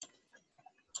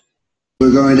We're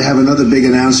going to have another big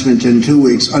announcement in 2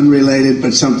 weeks, unrelated,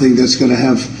 but something that's going to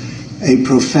have a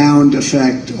profound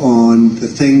effect on the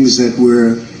things that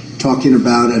we're talking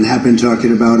about and have been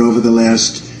talking about over the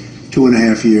last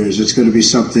 2.5 years. It's going to be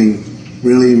something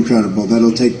really incredible.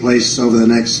 That'll take place over the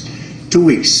next 2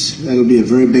 weeks. That'll be a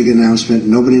very big announcement.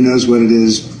 Nobody knows what it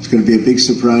is. It's going to be a big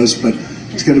surprise, but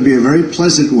it's going to be a very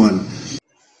pleasant one.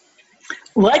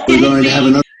 What could he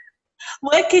mean?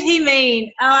 What could he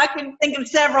mean? Oh, I can think of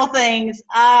several things.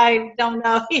 I don't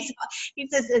know. He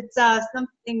says it's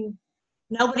something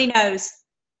nobody knows.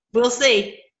 We'll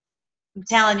see. I'm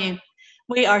telling you,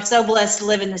 we are so blessed to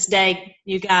live in this day,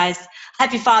 you guys.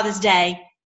 Happy Father's Day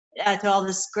to all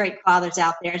those great fathers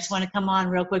out there. I just want to come on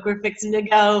real quick. We're fixing to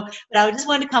go, but I just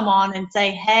wanted to come on and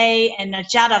say hey and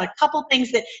shout out a couple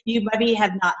things that you maybe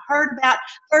have not heard about.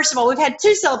 First of all, we've had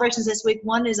 2 celebrations this week.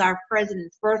 One is our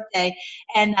president's birthday,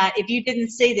 and if you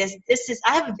didn't see this,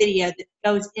 I have a video that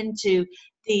goes into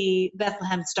the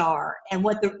Bethlehem Star and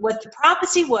what the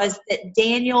prophecy was that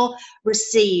Daniel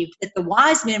received, that the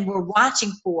wise men were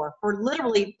watching for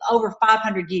literally over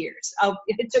 500 years. Oh,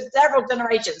 it took several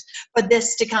generations for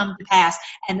this to come to pass,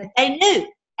 and that they knew,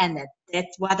 and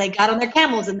that's why they got on their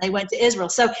camels and they went to Israel.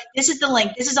 So this is the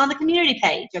link. This is on the community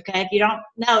page. Okay, if you don't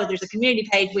know, there's a community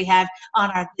page we have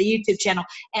on the YouTube channel,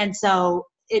 and so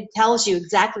it tells you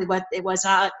exactly what it was.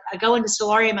 I go into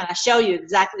Solarium and I show you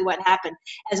exactly what happened,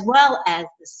 as well as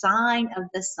the sign of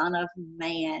the Son of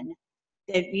Man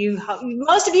that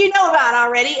most of you know about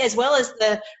already, as well as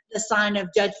the sign of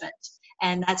judgment.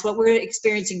 And that's what we're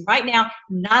experiencing right now,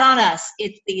 not on us.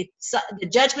 It's the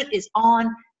judgment is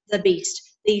on the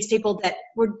beast. These people that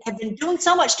have been doing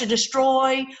so much to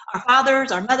destroy our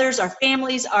fathers, our mothers, our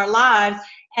families, our lives,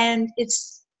 and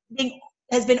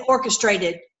has been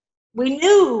orchestrated. We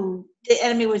knew the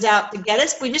enemy was out to get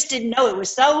us. We just didn't know it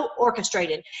was so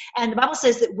orchestrated. And the Bible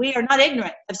says that we are not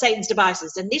ignorant of Satan's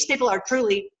devices. And these people are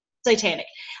truly satanic.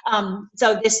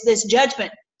 So this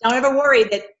judgment, don't ever worry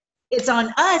that it's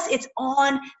on us. It's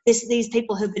on these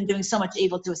people who've been doing so much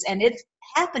evil to us. And it's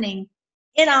happening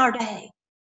in our day.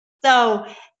 So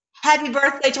happy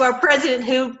birthday to our president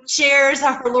who shares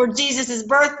our Lord Jesus'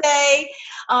 birthday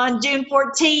on June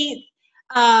 14th.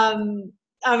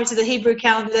 Obviously the Hebrew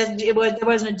calendar, there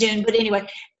wasn't a June, but anyway,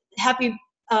 happy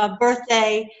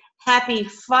birthday, happy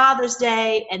Father's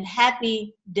Day, and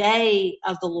happy day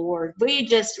of the Lord. We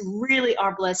just really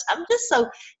are blessed. I'm just so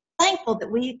thankful that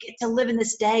we get to live in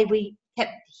this day. We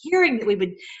kept hearing that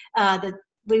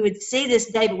we would see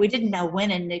this day, but we didn't know when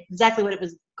and exactly what it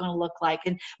was going to look like.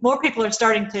 And more people are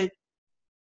starting to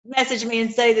message me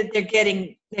and say that they're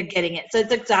getting it. So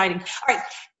it's exciting. All right.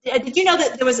 Did you know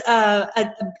that there was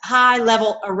a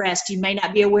high-level arrest? You may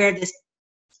not be aware of this.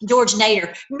 George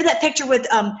Nader. Remember that picture with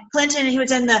Clinton? He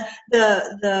was in the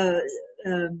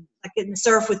like in the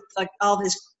surf with like all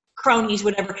his cronies,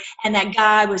 whatever. And that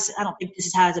guy was, I don't think this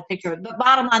is how it's a picture of it, but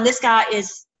bottom line, this guy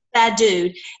is bad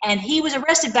dude. And he was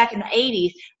arrested back in the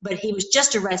 80s, but he was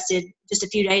just arrested just a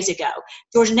few days ago.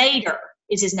 George Nader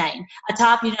is his name, a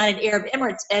top United Arab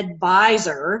Emirates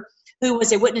advisor who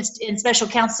was a witness in Special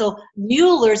Counsel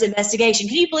Mueller's investigation.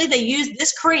 Can you believe they used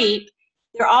this creep?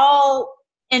 They're all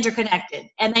interconnected,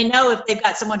 and they know if they've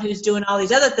got someone who's doing all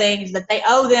these other things that they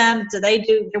owe them, so they're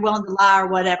willing to lie or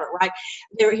whatever, right?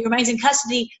 He remains in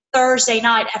custody Thursday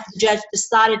night after the judge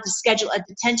decided to schedule a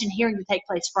detention hearing to take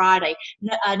place Friday.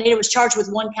 Nader was charged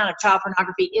with 1 count of child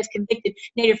pornography. If convicted,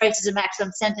 Nader faces a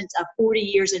maximum sentence of 40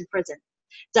 years in prison.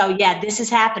 So yeah, this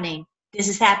is happening. This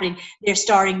is happening. They're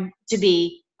starting to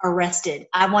be arrested.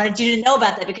 I wanted you to know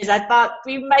about that because I thought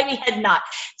we maybe had not.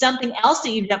 Something else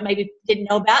that you maybe didn't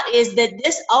know about is that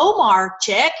this Omar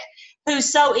chick,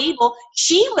 who's so evil,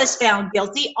 she was found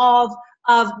guilty of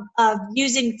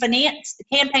using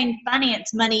campaign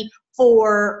finance money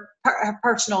for her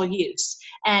personal use.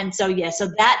 And so yeah,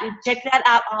 so that, check that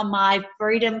out on my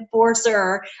Freedom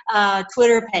Forcer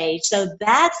Twitter page. So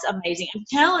that's amazing. I'm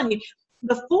telling you,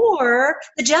 before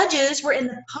the judges were in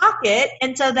the pocket,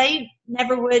 and so they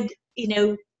never would,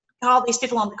 call these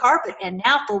people on the carpet. And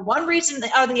now, for one reason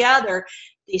or the other,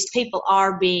 these people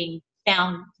are being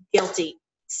found guilty.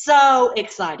 So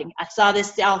exciting! I saw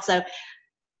this also.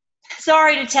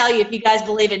 Sorry to tell you if you guys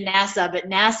believe in NASA, but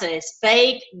NASA is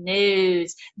fake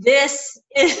news. This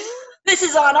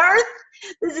is on Earth.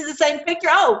 This is the same picture.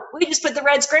 Oh, we just put the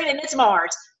red screen and it's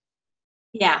Mars.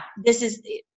 Yeah, this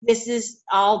is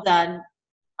all done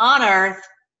on Earth.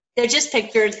 They're just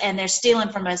pictures, and they're stealing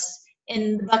from us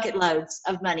in bucket loads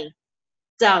of money.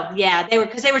 So yeah,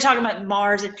 because they were talking about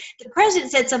Mars, and the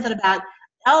president said something about,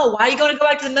 oh, why are you going to go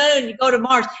back to the moon? You go to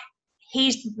Mars.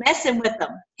 He's messing with them.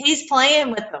 He's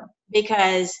playing with them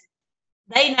because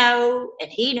They know, and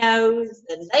he knows,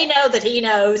 and they know that he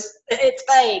knows it's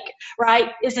fake,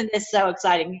 right? Isn't this so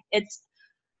exciting? It's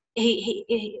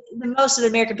most of the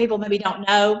American people maybe don't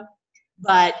know,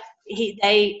 but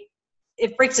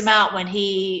it freaks them out when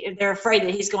they're afraid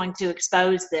that he's going to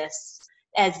expose this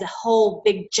as the whole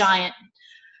big giant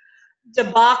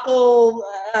debacle,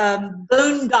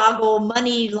 boondoggle,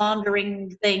 money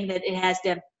laundering thing that it has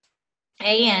been.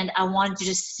 And I wanted to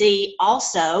just see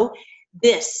also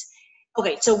this.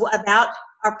 Okay, so about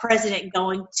our president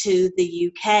going to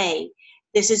the UK.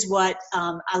 This is what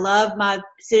I love my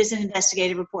citizen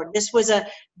investigative report. This was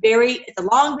it's a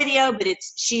long video, but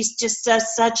she's just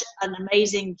does such an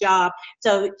amazing job.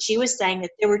 So she was saying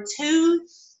that there were two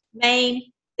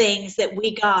main things that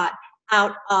we got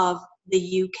out of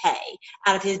the UK,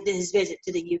 out of his visit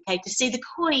to the UK, to see the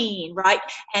Queen, right?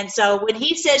 And so when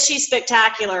he says she's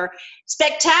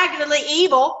spectacularly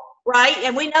evil, right?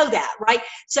 And we know that, right?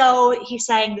 So he's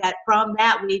saying that from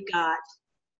that we've got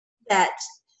that,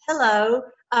 hello,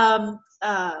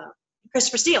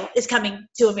 Christopher Steele is coming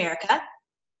to America,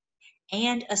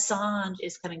 and Assange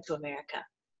is coming to America.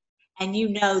 And you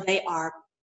know they are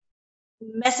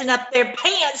messing up their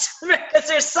pants because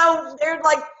they're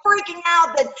like freaking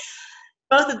out that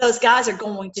both of those guys are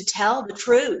going to tell the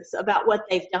truth about what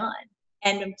they've done.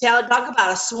 And talk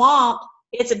about a swamp.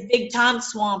 It's a big time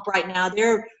swamp right now.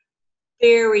 They're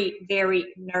very,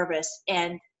 very nervous.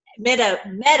 And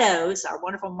Meadows, our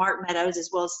wonderful Mark Meadows, as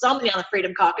well as somebody on the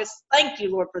Freedom Caucus, thank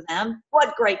you, Lord, for them.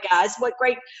 What great guys, what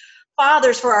great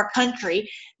fathers for our country.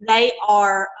 They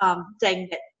are saying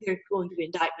that there are going to be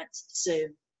indictments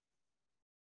soon.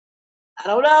 I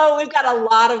don't know. We've got a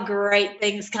lot of great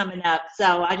things coming up.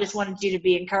 So I just wanted you to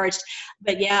be encouraged.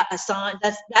 But yeah, Assange,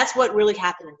 that's what really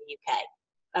happened in the UK.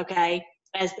 Okay.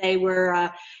 As they were,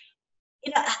 I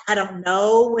don't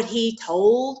know what he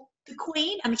told the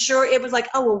Queen. I'm sure it was like,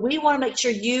 oh, well, we want to make sure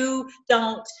you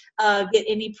don't get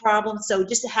any problems. So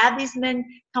just to have these men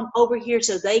come over here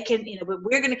so they can, but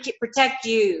we're going to protect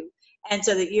you. And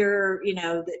so that you're,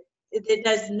 that it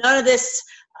does none of this,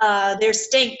 their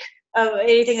stink of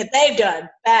anything that they've done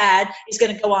bad is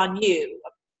going to go on you,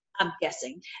 I'm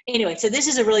guessing. Anyway, so this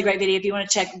is a really great video if you want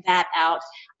to check that out.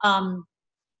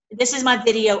 This is my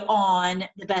video on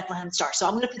the Bethlehem Star. So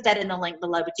I'm going to put that in the link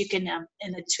below, but you can,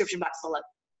 in the description box below,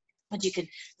 but you can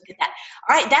look at that.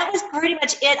 All right, that was pretty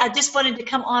much it. I just wanted to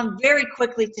come on very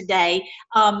quickly today.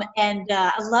 And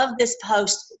I love this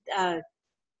post.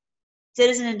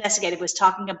 Citizen Investigative was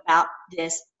talking about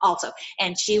this also.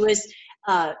 And she was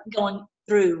going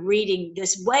through reading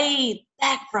this way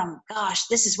back from,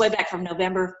 this is way back from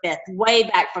November 5th, way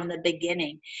back from the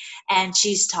beginning. And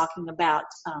she's talking about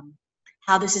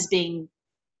how this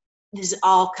is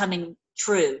all coming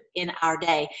true in our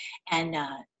day. And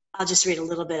I'll just read a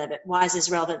little bit of it. Why is this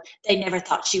relevant? They never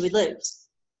thought she would lose.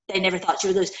 They never thought she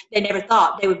would lose. They never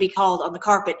thought they would be called on the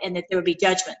carpet and that there would be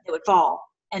judgment that would fall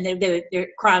and their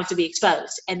crimes would be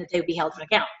exposed and that they would be held to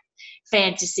account.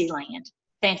 Fantasyland.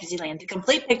 The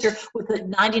complete picture would put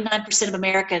 99% of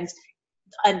Americans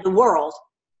in the world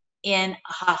in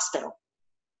a hospital.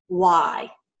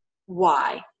 Why?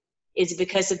 Is it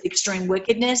because of the extreme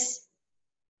wickedness?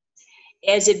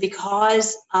 Is it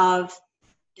because of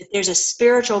that there's a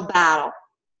spiritual battle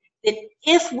that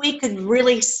if we could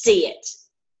really see it,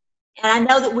 and I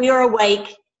know that we are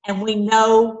awake and we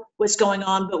know what's going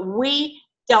on, but we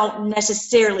don't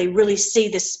necessarily really see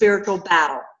the spiritual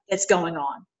battle that's going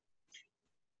on.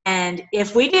 And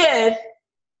if we did,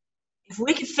 if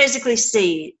we could physically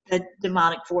see the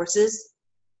demonic forces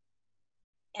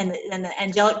and the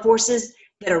angelic forces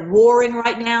that are warring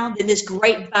right now in this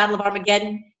great battle of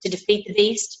Armageddon to defeat the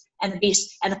beast and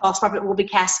the false prophet will be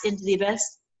cast into the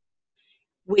abyss,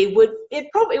 it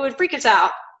would freak us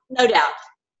out, no doubt.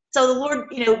 So the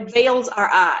Lord, veils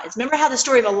our eyes. Remember how the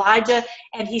story of Elijah,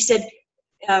 and he said,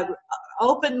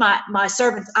 open my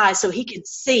servant's eyes so he can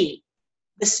see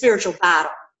the spiritual battle.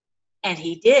 And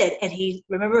he did. And he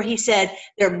said,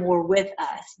 there are more with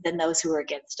us than those who are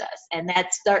against us. And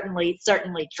that's certainly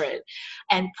true.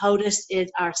 And POTUS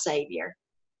is our Savior.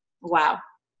 Wow.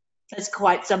 That's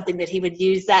quite something that he would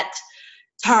use that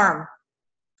term.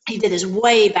 He did this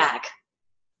way back.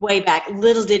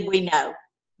 Little did we know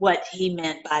what he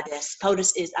meant by this.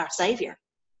 POTUS is our Savior.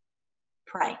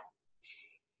 Pray.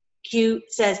 Q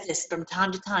says this from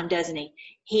time to time, doesn't he?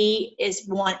 He is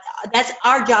one. That's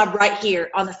our job right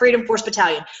here on the Freedom Force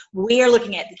Battalion. We are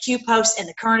looking at the Q posts and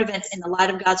the current events in the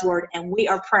light of God's word, and we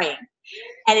are praying.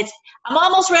 And I'm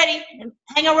almost ready.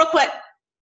 Hang on real quick.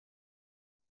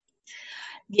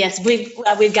 Yes, we've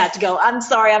got to go. I'm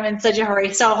sorry, I'm in such a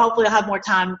hurry. So hopefully I'll have more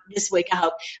time this week, I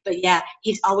hope. But yeah,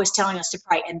 he's always telling us to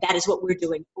pray, and that is what we're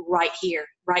doing right here,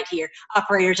 right here.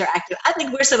 Operators are active. I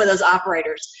think we're some of those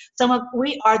operators.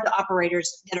 We are the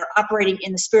operators that are operating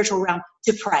in the spiritual realm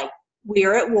to pray. We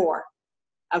are at war,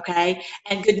 okay?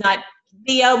 And good night,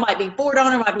 BO might be board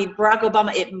owner, might be Barack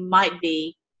Obama. It might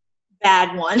be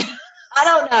bad one. I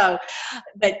don't know,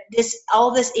 but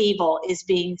all this evil is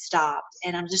being stopped,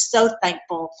 and I'm just so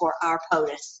thankful for our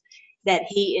POTUS that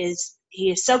he is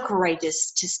so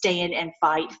courageous to stand and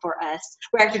fight for us.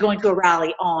 We're actually going to a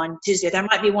rally on Tuesday. There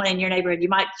might be one in your neighborhood. You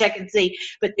might check and see,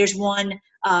 but there's one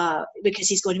because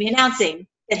he's going to be announcing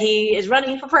that he is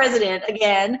running for president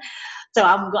again. So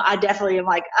I definitely am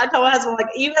like, I told my husband, like,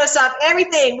 you got to stop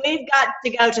everything. We've got to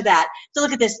go to that. So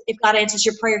look at this. If God answers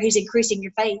your prayer, he's increasing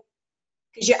your faith.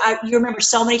 Because you remember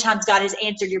so many times God has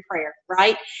answered your prayer,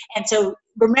 right? And so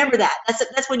remember that.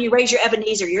 That's when you raise your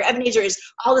Ebenezer. Your Ebenezer is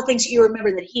all the things that you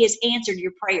remember that he has answered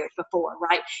your prayers before,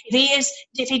 right?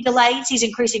 If he delays, he's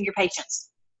increasing your patience.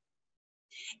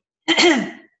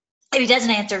 If he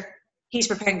doesn't answer, he's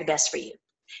preparing the best for you.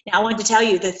 Now, I wanted to tell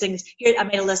you the things here. I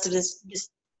made a list of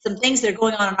some things that are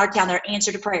going on in our town that are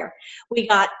answer to prayer. We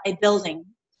got a building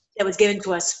that was given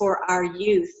to us for our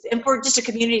youth and for just a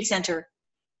community center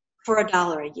for $1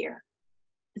 a year.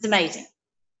 It's amazing.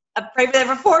 I prayed for that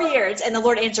for 4 years, and the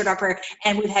Lord answered our prayer.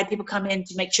 And we've had people come in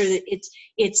to make sure that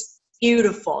it's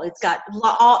beautiful. It's got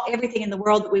everything in the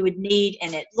world that we would need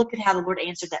in it. Look at how the Lord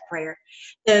answered that prayer.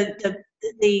 The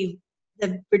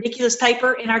ridiculous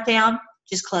paper in our town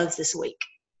just closed this week.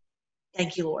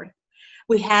 Thank you, Lord.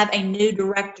 We have a new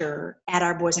director at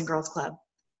our Boys and Girls Club.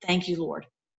 Thank you, Lord,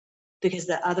 because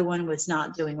the other one was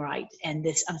not doing right. And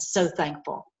I'm so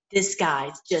thankful. This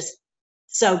guy's just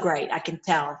so great. I can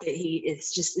tell that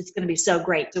it's going to be so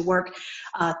great to work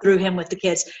through him with the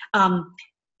kids.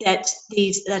 That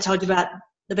I told you about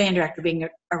the band director being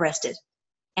arrested,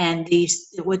 and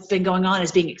what's been going on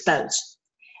is being exposed.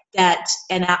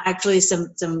 And actually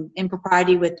some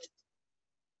impropriety with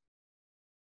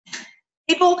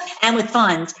people and with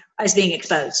funds is being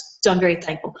exposed. So I'm very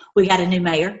thankful. We got a new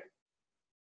mayor,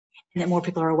 and that more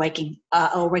people are waking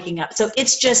up. So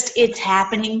it's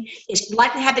happening. It's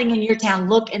likely happening in your town.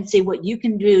 Look and see what you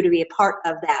can do to be a part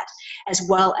of that, as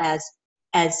well as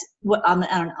what on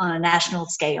a national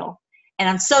scale. And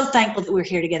I'm so thankful that we're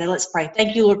here together. Let's pray.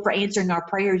 Thank you, Lord, for answering our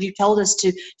prayers. You told us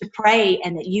to pray,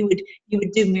 and that you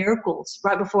would do miracles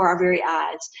right before our very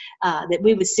eyes, that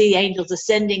we would see angels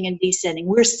ascending and descending.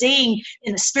 We're seeing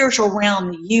in the spiritual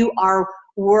realm you are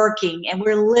working, and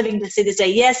we're living to see this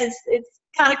day. Yes, it's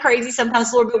kind of crazy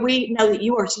sometimes, Lord, but we know that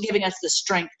you are giving us the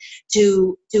strength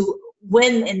to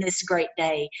win in this great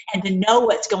day and to know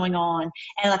what's going on.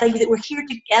 And I thank you that we're here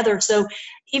together. So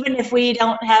even if we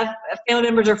don't have family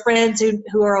members or friends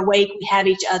who are awake, we have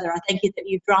each other. I thank you that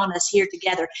you've drawn us here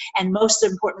together. And most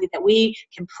importantly, that we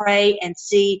can pray and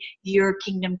see your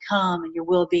kingdom come and your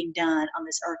will being done on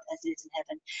this earth as it is in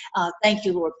heaven. Thank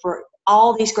you, Lord, for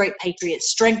all these great patriots.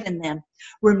 Strengthen them.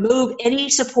 Remove any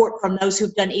support from those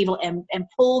who've done evil and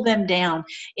pull them down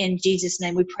in Jesus'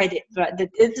 name. We pray that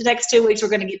the next 2 weeks we're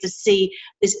going to get to see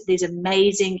these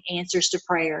amazing answers to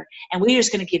prayer. And we're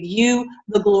just going to give you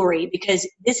the glory, because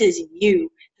this is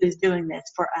you who's doing this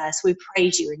for us. We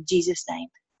praise you in Jesus' name.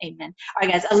 Amen. All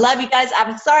right, guys. I love you guys.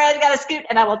 I'm sorry I got to scoot,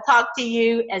 and I will talk to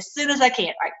you as soon as I can.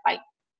 All right, bye.